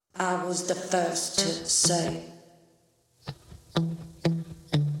I was the first to say.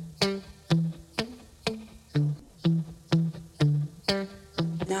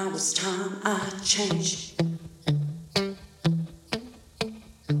 Now it's time I change.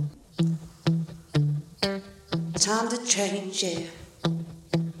 Time to change, yeah.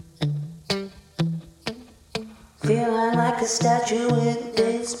 Feeling like a statue with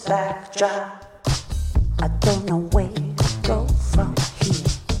this backdrop. I don't know where to go from here.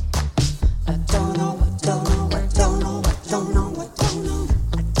 I don't know, I don't know, I don't know, I don't know, I don't know.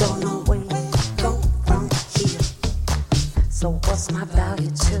 I don't know where to go from here. So what's my value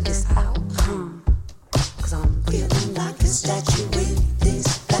to this outcome? 'Cause I'm feeling like a statue with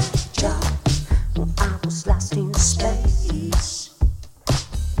this backdrop. When I was lost in space,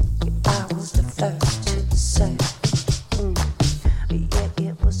 I was the first to say. Yeah,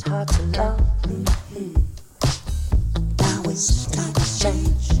 it was hard to love. Now it's time to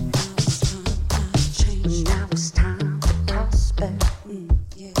change. Now it's time to prosper.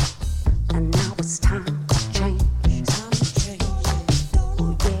 And now it's time to change.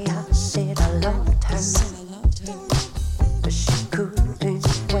 Oh yeah, I said I loved her, but she couldn't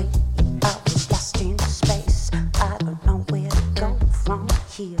wait. I was lost in space. I don't know where to go from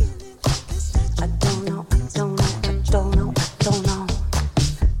here. I don't know, I don't know, I don't know, I don't know.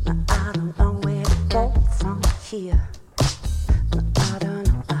 No, I don't know where to go from here. No, I don't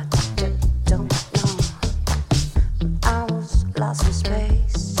know, I just don't know. I was lost in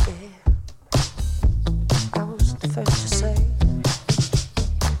space, yeah. I was the first to say.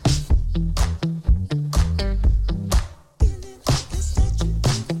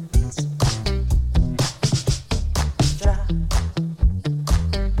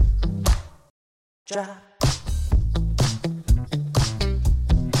 Drop.